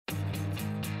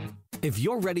If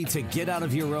you're ready to get out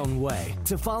of your own way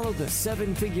to follow the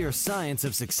seven-figure science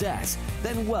of success,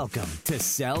 then welcome to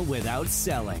Sell Without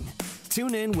Selling.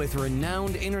 Tune in with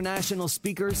renowned international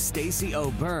speaker Stacey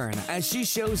O'Byrne as she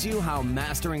shows you how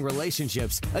mastering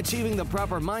relationships, achieving the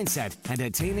proper mindset, and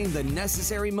attaining the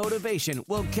necessary motivation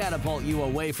will catapult you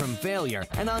away from failure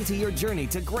and onto your journey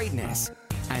to greatness.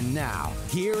 And now,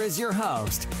 here is your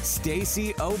host,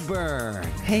 Stacey O'Byrne.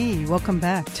 Hey, welcome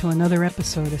back to another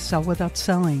episode of Sell Without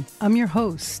Selling. I'm your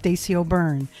host, Stacey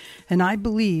O'Byrne, and I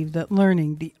believe that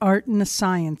learning the art and the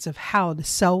science of how to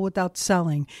sell without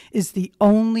selling is the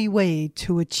only way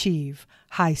to achieve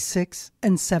high 6-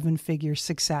 and 7-figure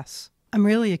success. I'm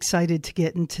really excited to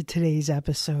get into today's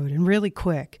episode, and really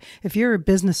quick, if you're a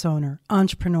business owner,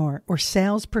 entrepreneur, or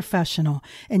sales professional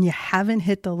and you haven't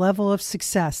hit the level of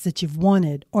success that you've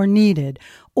wanted or needed,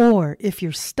 or if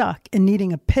you're stuck and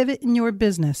needing a pivot in your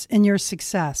business and your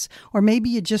success, or maybe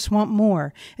you just want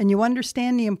more and you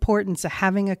understand the importance of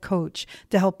having a coach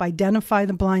to help identify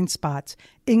the blind spots,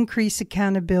 increase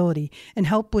accountability, and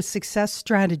help with success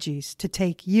strategies to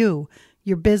take you,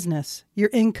 your business, your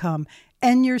income,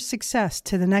 and your success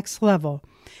to the next level.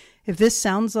 If this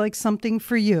sounds like something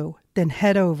for you, then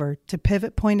head over to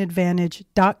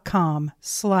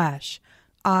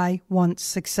pivotpointadvantage.com/I want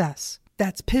success.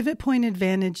 That's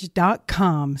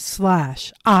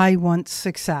pivotpointadvantage.com/I want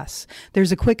success.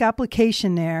 There's a quick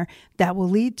application there that will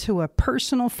lead to a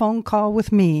personal phone call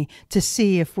with me to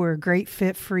see if we're a great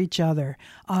fit for each other.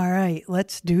 All right,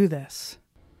 let's do this.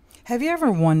 Have you ever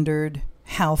wondered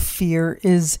how fear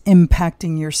is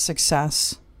impacting your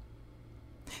success?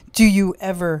 Do you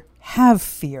ever have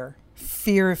fear?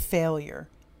 Fear of failure,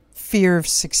 fear of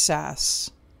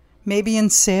success, maybe in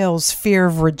sales, fear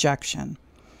of rejection.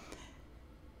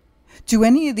 Do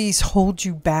any of these hold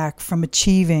you back from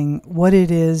achieving what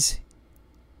it is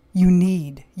you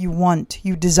need, you want,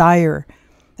 you desire,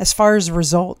 as far as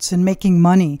results and making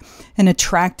money and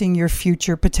attracting your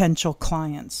future potential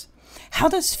clients? How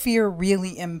does fear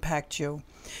really impact you?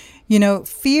 You know,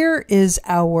 fear is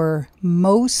our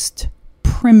most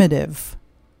primitive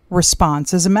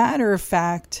response. As a matter of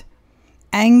fact,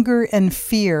 anger and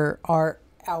fear are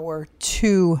our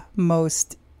two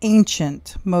most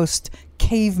ancient, most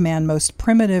caveman, most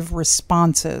primitive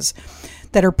responses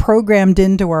that are programmed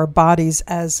into our bodies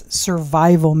as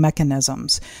survival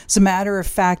mechanisms. As a matter of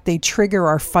fact, they trigger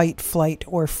our fight, flight,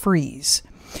 or freeze.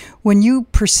 When you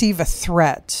perceive a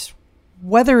threat,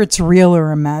 whether it's real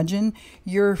or imagined,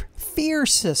 your fear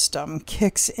system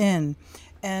kicks in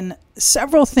and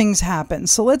several things happen.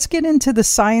 So let's get into the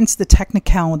science, the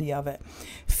technicality of it.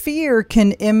 Fear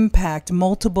can impact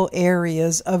multiple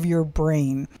areas of your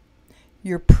brain.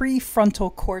 Your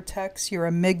prefrontal cortex, your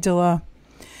amygdala,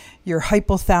 your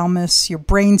hypothalamus, your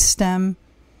brainstem,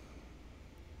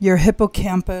 your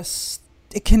hippocampus.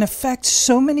 It can affect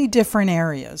so many different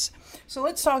areas. So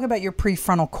let's talk about your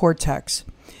prefrontal cortex.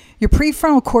 Your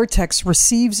prefrontal cortex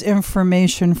receives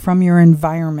information from your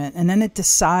environment, and then it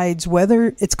decides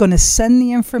whether it's going to send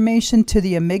the information to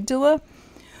the amygdala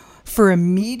for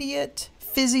immediate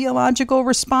physiological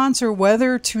response or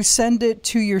whether to send it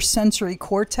to your sensory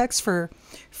cortex for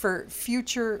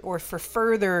future or for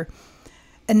further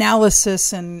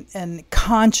analysis and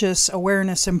conscious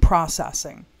awareness and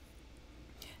processing.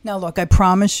 Now, look, I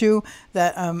promise you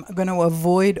that I'm going to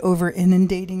avoid over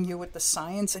inundating you with the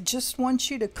science. I just want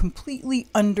you to completely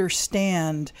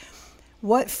understand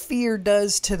what fear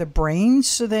does to the brain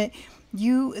so that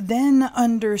you then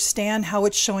understand how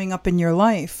it's showing up in your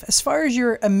life. As far as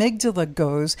your amygdala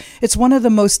goes, it's one of the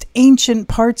most ancient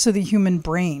parts of the human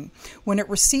brain. When it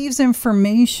receives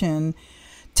information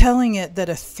telling it that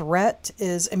a threat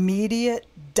is immediate,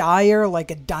 dire, like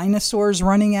a dinosaur's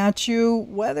running at you,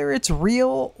 whether it's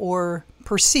real or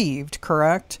perceived,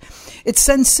 correct? It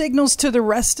sends signals to the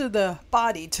rest of the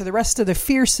body, to the rest of the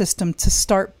fear system to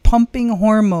start pumping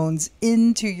hormones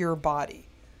into your body.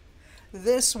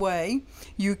 This way,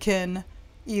 you can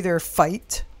either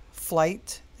fight,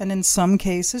 flight, and in some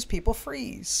cases, people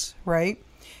freeze, right?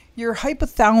 Your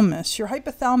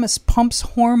hypothalamus pumps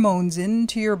hormones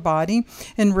into your body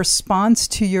in response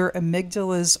to your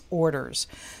amygdala's orders.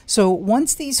 So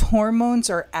once these hormones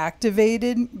are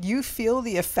activated, you feel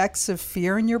the effects of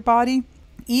fear in your body,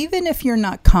 even if you're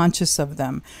not conscious of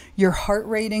them. Your heart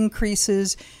rate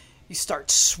increases, you start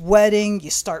sweating, you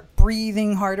start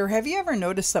breathing harder. Have you ever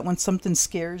noticed that when something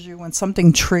scares you, when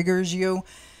something triggers you,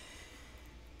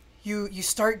 you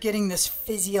start getting this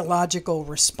physiological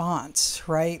response,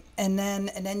 right? And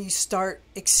then you start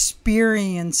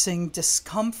experiencing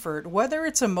discomfort, whether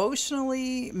it's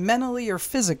emotionally, mentally, or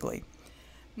physically.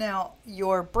 Now,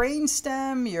 your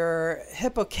brainstem, your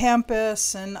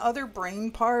hippocampus, and other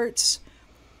brain parts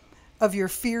of your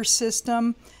fear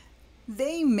system,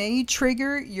 they may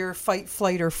trigger your fight,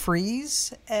 flight, or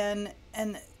freeze. And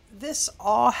this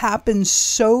all happens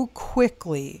so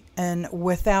quickly and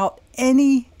without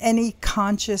any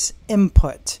conscious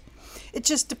input. It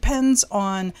just depends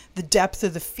on the depth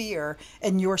of the fear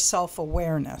and your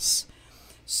self-awareness.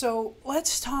 So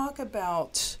let's talk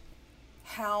about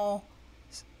how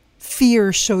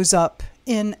fear shows up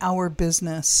in our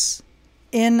business,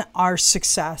 in our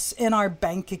success, in our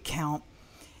bank account,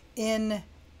 in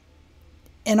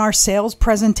our sales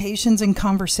presentations and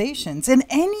conversations, in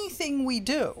anything we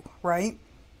do, right?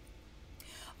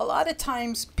 A lot of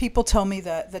times people tell me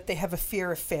that they have a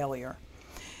fear of failure.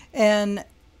 And,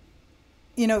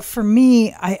 you know, for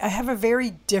me, I have a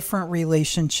very different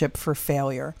relationship for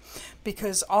failure,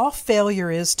 because all failure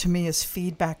is to me is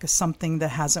feedback of something that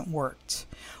hasn't worked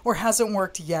or hasn't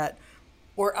worked yet,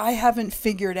 or I haven't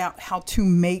figured out how to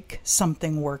make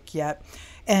something work yet.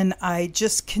 And I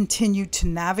just continue to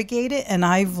navigate it, and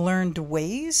I've learned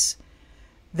ways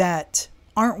that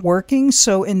aren't working.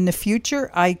 So in the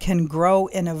future, I can grow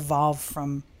and evolve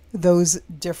from those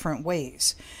different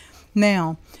ways.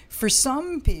 Now, for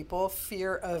some people,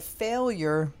 fear of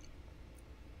failure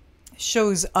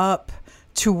shows up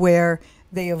to where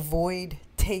they avoid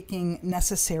taking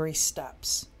necessary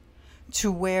steps,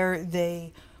 to where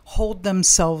they hold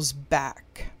themselves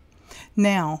back.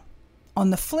 Now, on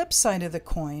the flip side of the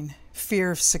coin,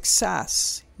 fear of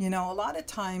success. You know, a lot of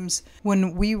times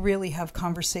when we really have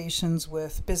conversations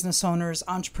with business owners,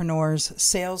 entrepreneurs,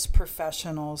 sales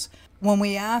professionals, when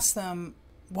we ask them,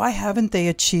 why haven't they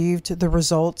achieved the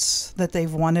results that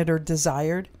they've wanted or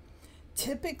desired?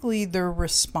 Typically, their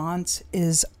response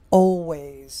is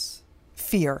always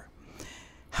fear.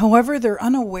 However, they're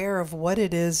unaware of what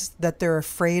it is that they're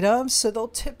afraid of, so they'll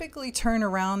typically turn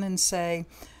around and say,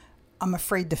 I'm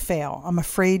afraid to fail. I'm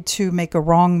afraid to make a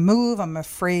wrong move. I'm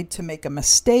afraid to make a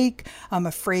mistake. I'm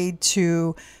afraid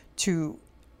to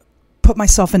put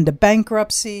myself into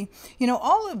bankruptcy. You know,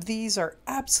 all of these are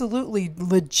absolutely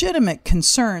legitimate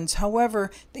concerns.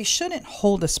 However, they shouldn't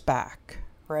hold us back,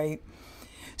 right?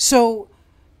 So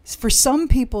for some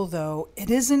people, though,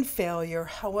 it isn't failure.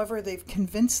 However, they've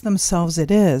convinced themselves it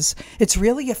is. It's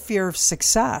really a fear of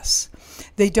success.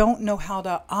 They don't know how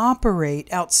to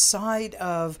operate outside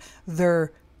of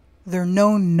their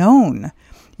known.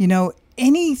 You know,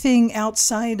 anything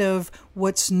outside of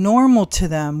what's normal to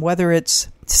them, whether it's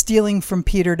stealing from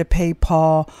Peter to pay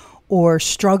Paul, or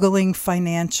struggling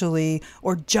financially,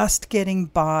 or just getting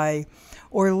by,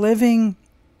 or living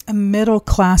a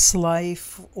middle-class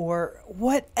life, or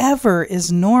whatever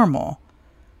is normal.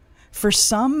 For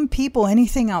some people,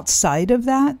 anything outside of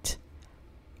that,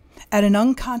 at an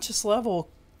unconscious level,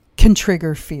 can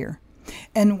trigger fear.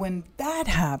 And when that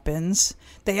happens,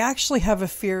 they actually have a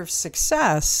fear of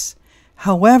success.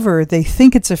 However, they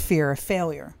think it's a fear of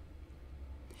failure.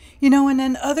 You know, and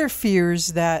then other fears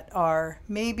that are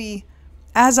maybe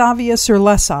as obvious or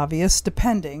less obvious,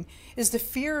 depending, is the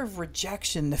fear of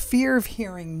rejection, the fear of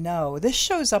hearing no. This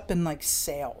shows up in like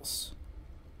sales.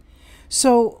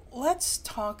 So let's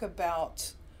talk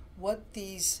about what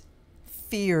these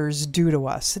fears do to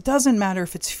us. It doesn't matter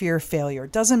if it's fear of failure.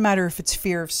 It doesn't matter if it's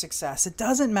fear of success. It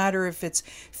doesn't matter if it's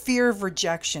fear of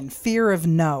rejection, fear of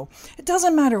no. It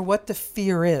doesn't matter what the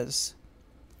fear is.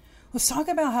 Let's talk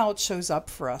about how it shows up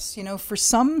for us. You know, for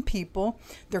some people,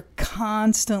 they're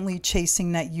constantly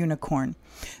chasing that unicorn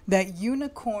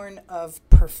of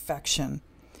perfection.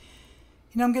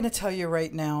 You know, I'm going to tell you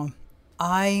right now,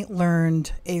 I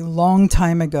learned a long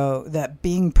time ago that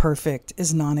being perfect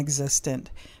is non-existent.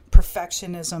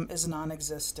 Perfectionism is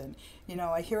non-existent. You know,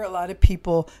 I hear a lot of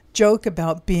people joke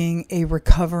about being a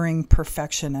recovering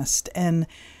perfectionist. And,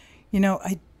 you know,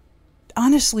 I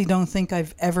honestly don't think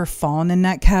I've ever fallen in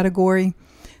that category.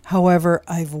 However,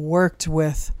 I've worked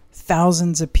with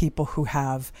thousands of people who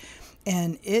have.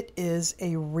 And it is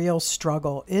a real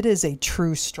struggle. It is a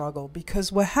true struggle,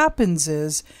 because what happens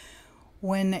is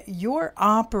when you're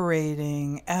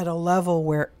operating at a level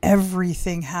where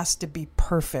everything has to be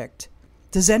perfect,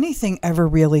 does anything ever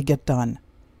really get done?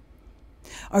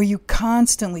 Are you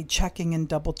constantly checking and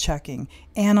double checking,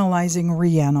 analyzing,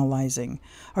 reanalyzing?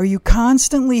 Are you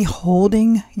constantly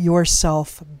holding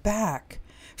yourself back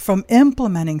from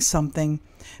implementing something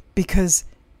because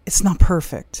it's not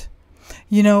perfect?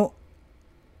 You know,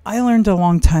 I learned a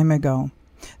long time ago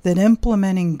that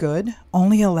implementing good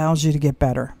only allows you to get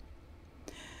better.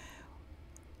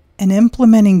 And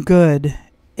implementing good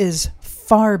is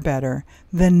far better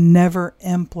than never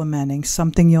implementing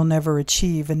something you'll never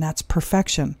achieve, and that's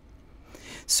perfection.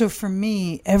 So for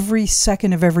me, every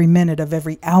second of every minute of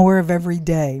every hour of every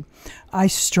day, I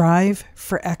strive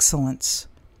for excellence.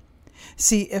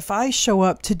 See, if I show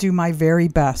up to do my very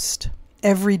best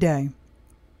every day,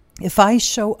 if I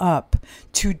show up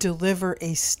to deliver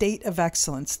a state of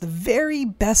excellence, the very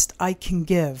best I can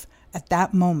give at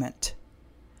that moment,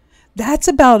 that's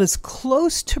about as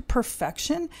close to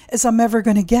perfection as I'm ever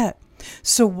going to get.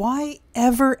 So why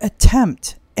ever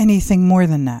attempt anything more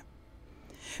than that?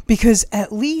 Because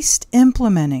at least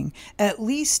implementing, at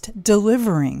least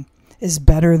delivering is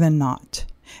better than not.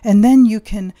 And then you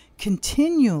can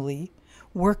continually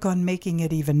work on making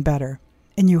it even better.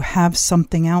 And you have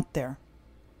something out there.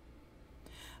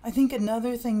 I think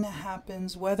another thing that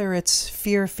happens, whether it's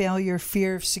fear of failure,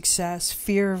 fear of success,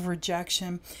 fear of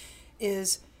rejection,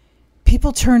 is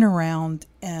people turn around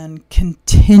and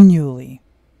continually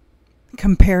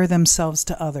compare themselves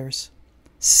to others.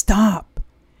 Stop.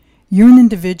 You're an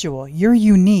individual. You're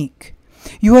unique.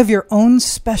 You have your own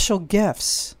special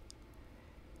gifts.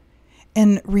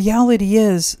 And reality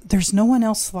is, there's no one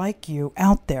else like you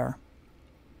out there.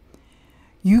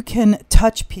 You can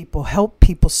touch people, help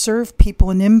people, serve people,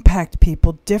 and impact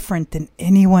people different than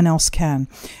anyone else can.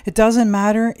 It doesn't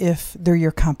matter if they're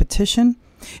your competition.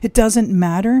 It doesn't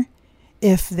matter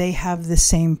if they have the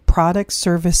same product,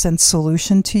 service, and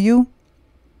solution to you.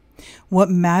 What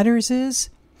matters is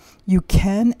you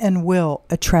can and will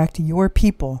attract your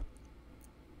people,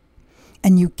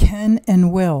 and you can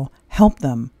and will help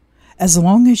them as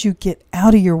long as you get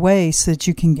out of your way so that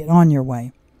you can get on your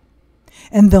way.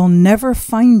 And they'll never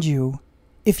find you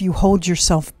if you hold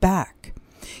yourself back.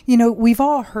 You know, we've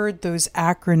all heard those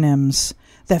acronyms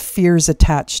that fear's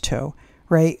attached to,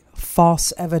 right?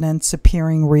 False evidence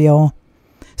appearing real,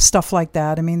 stuff like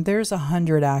that. I mean, there's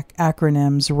 100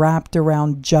 acronyms wrapped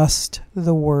around just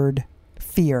the word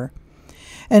fear.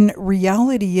 And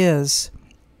reality is,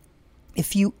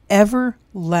 if you ever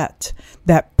let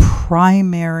that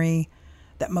primary,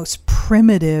 that most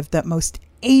primitive, that most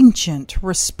ancient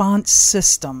response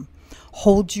system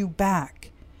hold you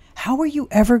back, how are you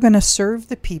ever going to serve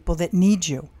the people that need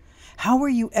you? How are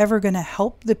you ever going to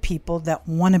help the people that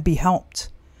want to be helped?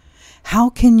 How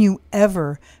can you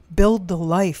ever build the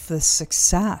life, the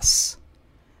success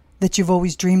that you've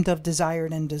always dreamed of,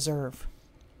 desired, and deserve?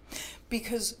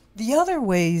 Because the other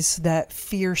ways that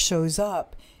fear shows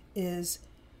up is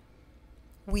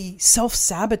we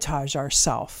self-sabotage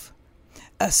ourselves,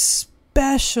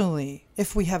 especially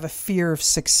if we have a fear of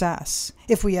success,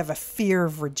 if we have a fear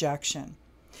of rejection,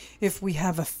 if we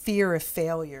have a fear of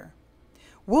failure.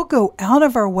 We'll go out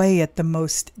of our way at the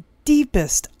most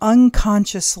deepest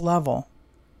unconscious level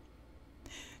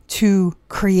to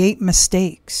create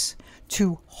mistakes,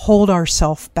 to hold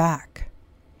ourselves back.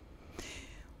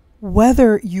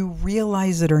 Whether you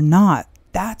realize it or not,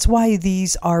 that's why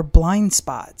these are blind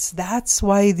spots. That's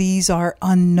why these are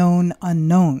unknown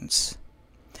unknowns.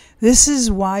 This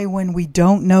is why when we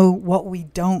don't know what we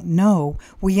don't know,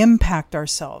 we impact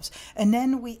ourselves. And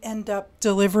then we end up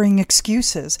delivering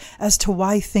excuses as to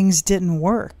why things didn't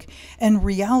work. And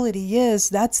reality is,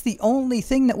 that's the only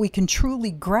thing that we can truly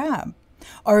grab,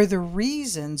 are the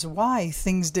reasons why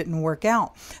things didn't work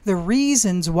out. The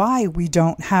reasons why we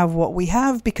don't have what we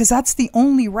have, because that's the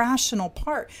only rational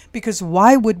part. Because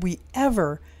why would we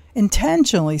ever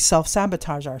intentionally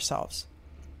self-sabotage ourselves?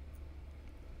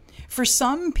 For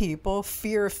some people,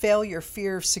 fear of failure,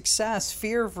 fear of success,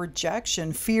 fear of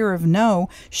rejection, fear of no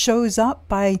shows up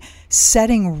by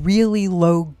setting really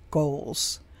low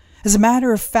goals. As a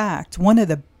matter of fact, one of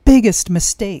the biggest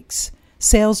mistakes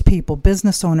salespeople,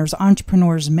 business owners,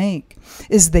 entrepreneurs make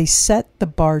is they set the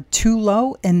bar too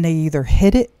low and they either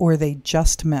hit it or they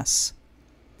just miss.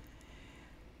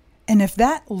 And if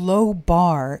that low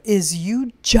bar is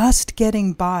you just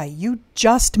getting by, you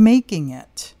just making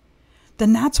it,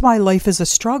 then that's why life is a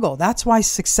struggle. That's why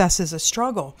success is a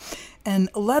struggle. And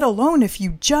let alone if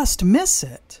you just miss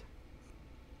it,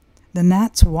 then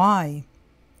that's why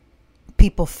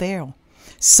people fail.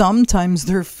 Sometimes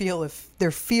their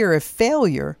fear of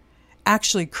failure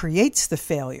actually creates the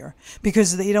failure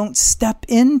because they don't step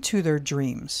into their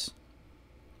dreams.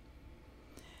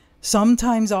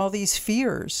 Sometimes all these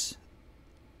fears,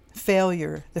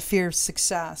 failure, the fear of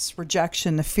success,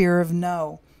 rejection, the fear of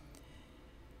no,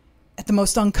 at the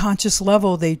most unconscious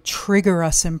level, they trigger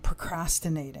us in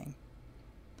procrastinating.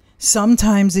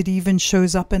 Sometimes it even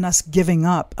shows up in us giving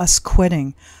up, us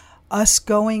quitting, us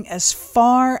going as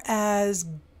far as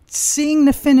seeing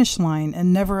the finish line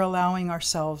and never allowing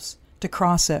ourselves to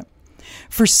cross it.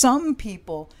 For some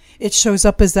people, it shows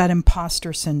up as that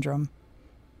imposter syndrome.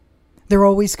 They're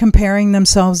always comparing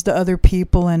themselves to other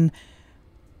people and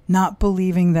not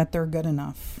believing that they're good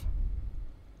enough.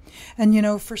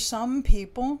 And for some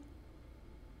people,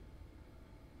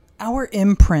 our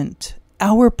imprint,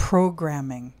 our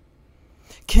programming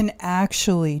can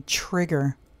actually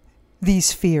trigger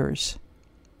these fears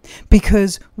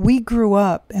because we grew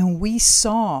up and we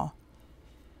saw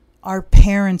our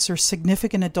parents or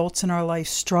significant adults in our life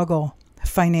struggle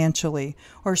financially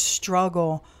or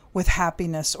struggle with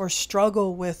happiness or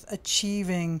struggle with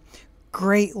achieving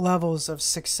great levels of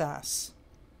success.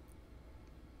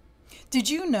 Did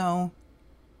you know,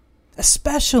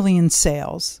 especially in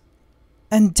sales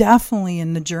and definitely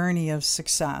in the journey of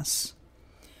success,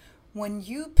 when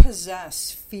you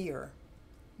possess fear,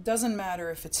 doesn't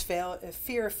matter if it's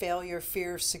fear of failure,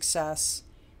 fear of success,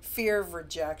 fear of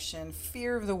rejection,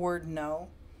 fear of the word no,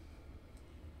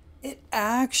 it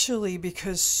actually,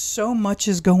 because so much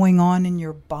is going on in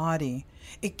your body,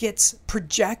 it gets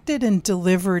projected and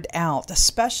delivered out,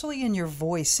 especially in your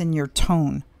voice, in your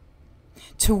tone,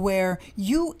 to where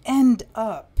you end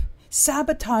up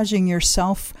sabotaging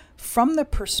yourself from the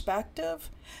perspective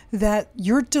that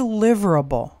you're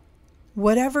deliverable.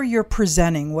 Whatever you're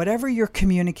presenting, whatever you're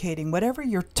communicating, whatever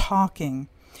you're talking,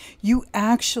 you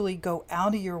actually go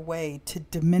out of your way to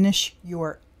diminish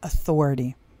your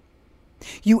authority.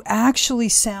 You actually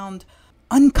sound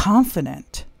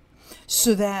unconfident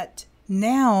so that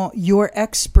now your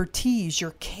expertise,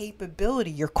 your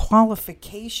capability, your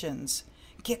qualifications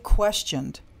get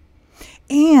questioned.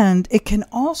 And it can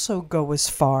also go as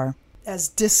far as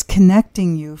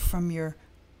disconnecting you from your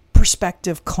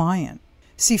prospective client.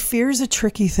 See, fear is a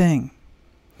tricky thing.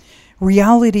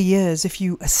 Reality is, if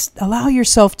you allow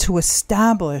yourself to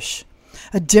establish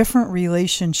a different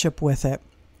relationship with it,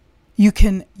 you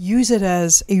can use it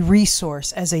as a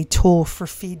resource, as a tool for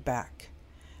feedback,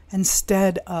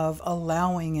 instead of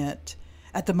allowing it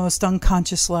at the most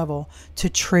unconscious level to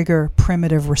trigger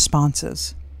primitive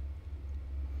responses.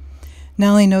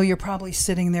 Now I know you're probably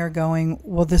sitting there going,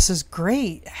 well, this is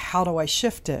great. How do I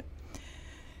shift it?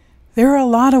 There are a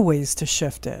lot of ways to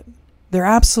shift it. There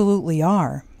absolutely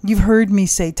are. You've heard me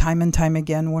say time and time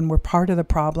again, when we're part of the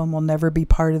problem, we'll never be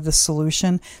part of the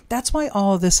solution. That's why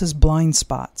all of this is blind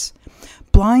spots.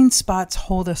 Blind spots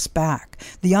hold us back.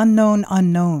 The unknown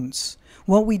unknowns.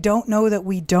 What we don't know that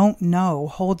we don't know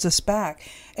holds us back.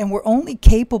 And we're only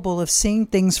capable of seeing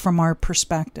things from our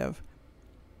perspective.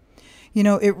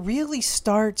 It really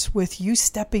starts with you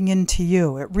stepping into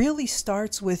you. It really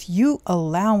starts with you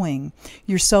allowing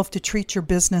yourself to treat your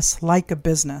business like a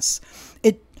business.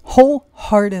 It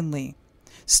wholeheartedly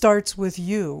starts with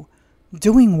you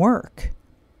doing work.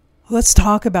 Let's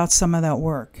talk about some of that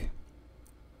work.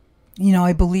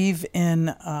 I believe in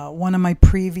one of my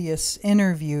previous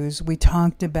interviews, we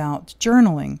talked about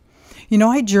journaling.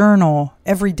 I journal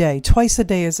every day, twice a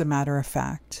day as a matter of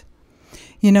fact.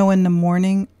 In the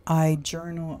morning, I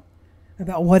journal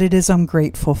about what it is I'm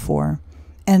grateful for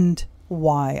and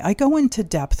why. I go into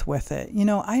depth with it.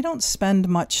 I don't spend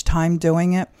much time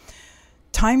doing it.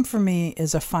 Time for me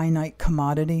is a finite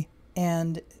commodity.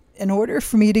 And in order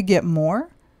for me to get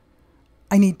more,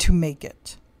 I need to make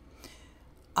it.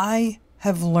 I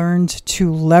have learned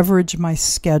to leverage my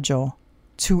schedule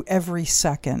to every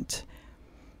second.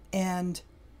 And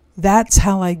that's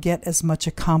how I get as much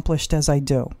accomplished as I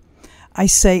do. I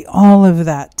say all of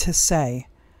that to say,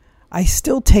 I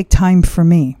still take time for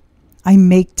me. I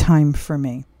make time for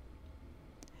me.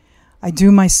 I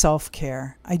do my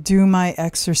self-care. I do my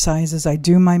exercises. I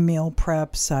do my meal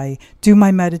preps. I do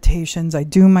my meditations. I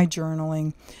do my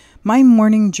journaling. My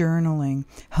morning journaling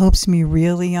helps me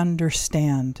really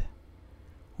understand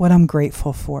what I'm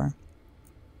grateful for.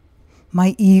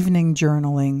 My evening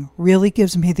journaling really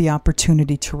gives me the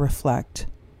opportunity to reflect.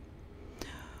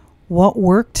 What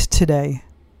worked today?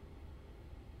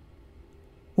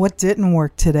 What didn't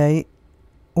work today?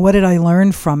 What did I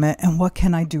learn from it? And what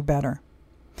can I do better?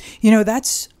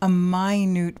 That's a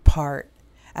minute part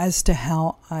as to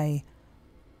how I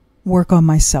work on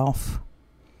myself.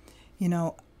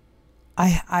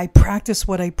 I practice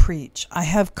what I preach. I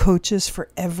have coaches for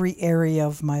every area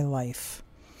of my life.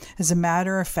 As a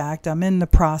matter of fact, I'm in the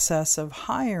process of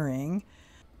hiring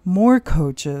more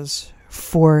coaches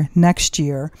for next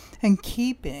year and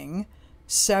keeping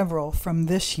several from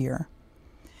this year.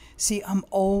 See, I'm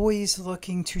always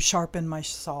looking to sharpen my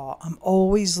saw. I'm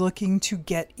always looking to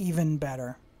get even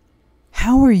better.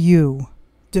 How are you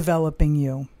developing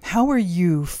you? How are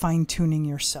you fine-tuning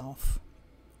yourself?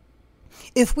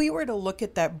 If we were to look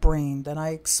at that brain that I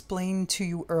explained to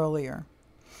you earlier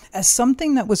as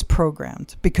something that was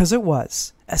programmed, because it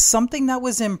was, as something that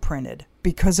was imprinted,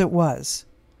 because it was,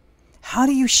 how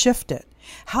do you shift it?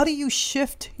 How do you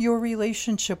shift your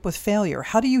relationship with failure?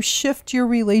 How do you shift your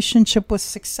relationship with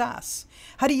success?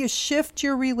 How do you shift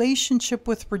your relationship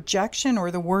with rejection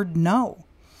or the word no?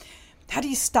 How do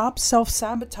you stop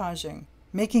self-sabotaging,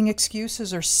 making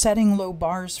excuses, or setting low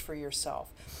bars for yourself?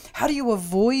 How do you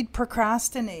avoid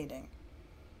procrastinating?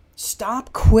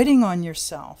 Stop quitting on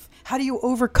yourself. How do you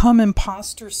overcome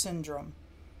imposter syndrome?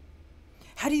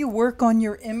 How do you work on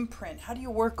your imprint? How do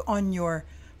you work on your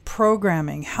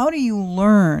programming? How do you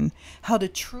learn how to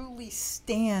truly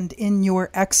stand in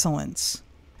your excellence?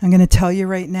 I'm going to tell you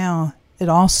right now, it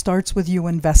all starts with you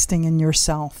investing in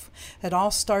yourself. It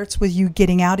all starts with you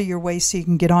getting out of your way so you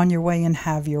can get on your way and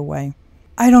have your way.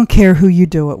 I don't care who you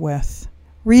do it with.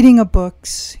 Reading a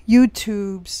books,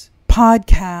 YouTubes,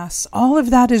 podcasts, all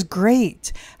of that is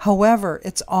great. However,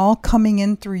 it's all coming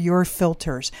in through your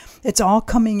filters. It's all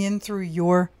coming in through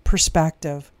your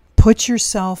perspective. Put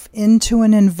yourself into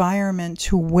an environment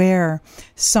to where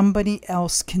somebody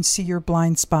else can see your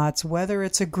blind spots, whether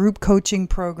it's a group coaching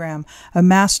program, a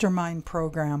mastermind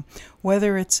program,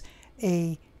 whether it's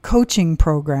a coaching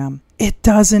program. It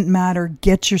doesn't matter.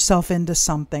 Get yourself into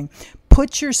something.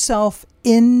 Put yourself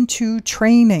into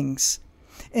trainings.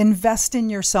 Invest in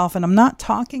yourself. And I'm not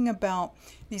talking about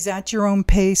these at your own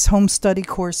pace, home study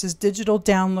courses, digital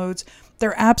downloads.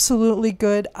 They're absolutely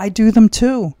good. I do them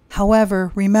too.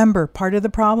 However, remember, part of the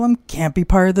problem can't be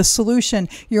part of the solution.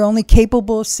 You're only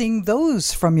capable of seeing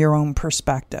those from your own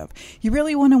perspective. You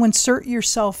really want to insert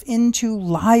yourself into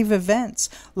live events,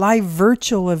 live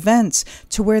virtual events,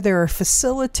 to where there are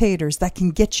facilitators that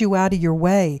can get you out of your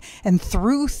way and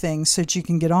through things so that you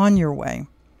can get on your way.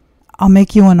 I'll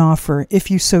make you an offer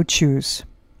if you so choose.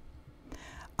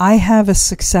 I have a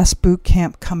success boot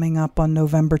camp coming up on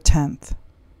November 10th.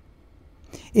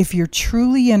 If you're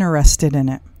truly interested in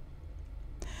it,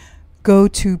 go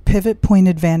to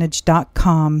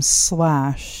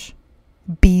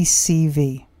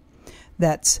pivotpointadvantage.com/BCV.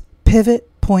 That's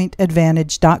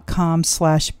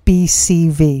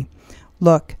pivotpointadvantage.com/BCV.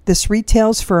 Look, this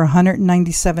retails for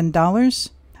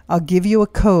 $197. I'll give you a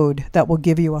code that will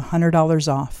give you $100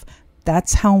 off.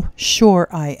 That's how sure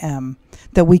I am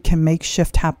that we can make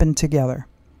shift happen together.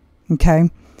 Okay?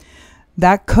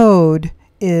 That code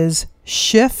is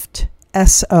SHIFT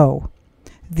SO.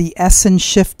 The S in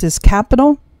shift is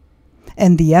capital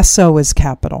and the SO is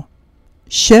capital.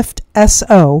 SHIFT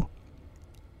SO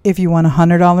if you want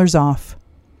 $100 off.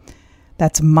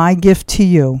 That's my gift to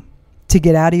you to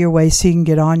get out of your way so you can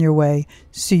get on your way,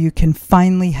 so you can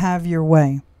finally have your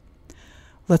way.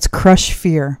 Let's crush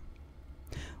fear.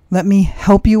 Let me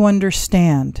help you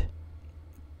understand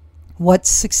what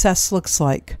success looks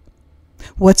like,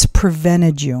 what's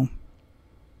prevented you,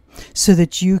 so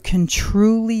that you can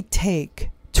truly take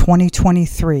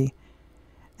 2023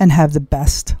 and have the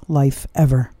best life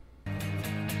ever.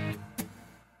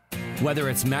 Whether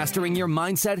it's mastering your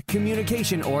mindset,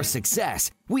 communication, or success,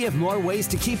 we have more ways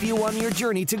to keep you on your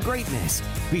journey to greatness.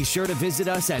 Be sure to visit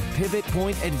us at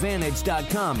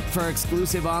pivotpointadvantage.com for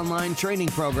exclusive online training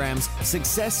programs,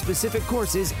 success-specific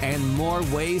courses, and more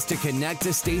ways to connect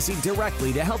to Stacy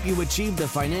directly to help you achieve the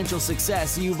financial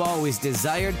success you've always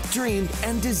desired, dreamed,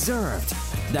 and deserved.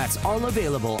 That's all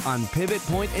available on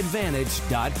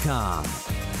pivotpointadvantage.com.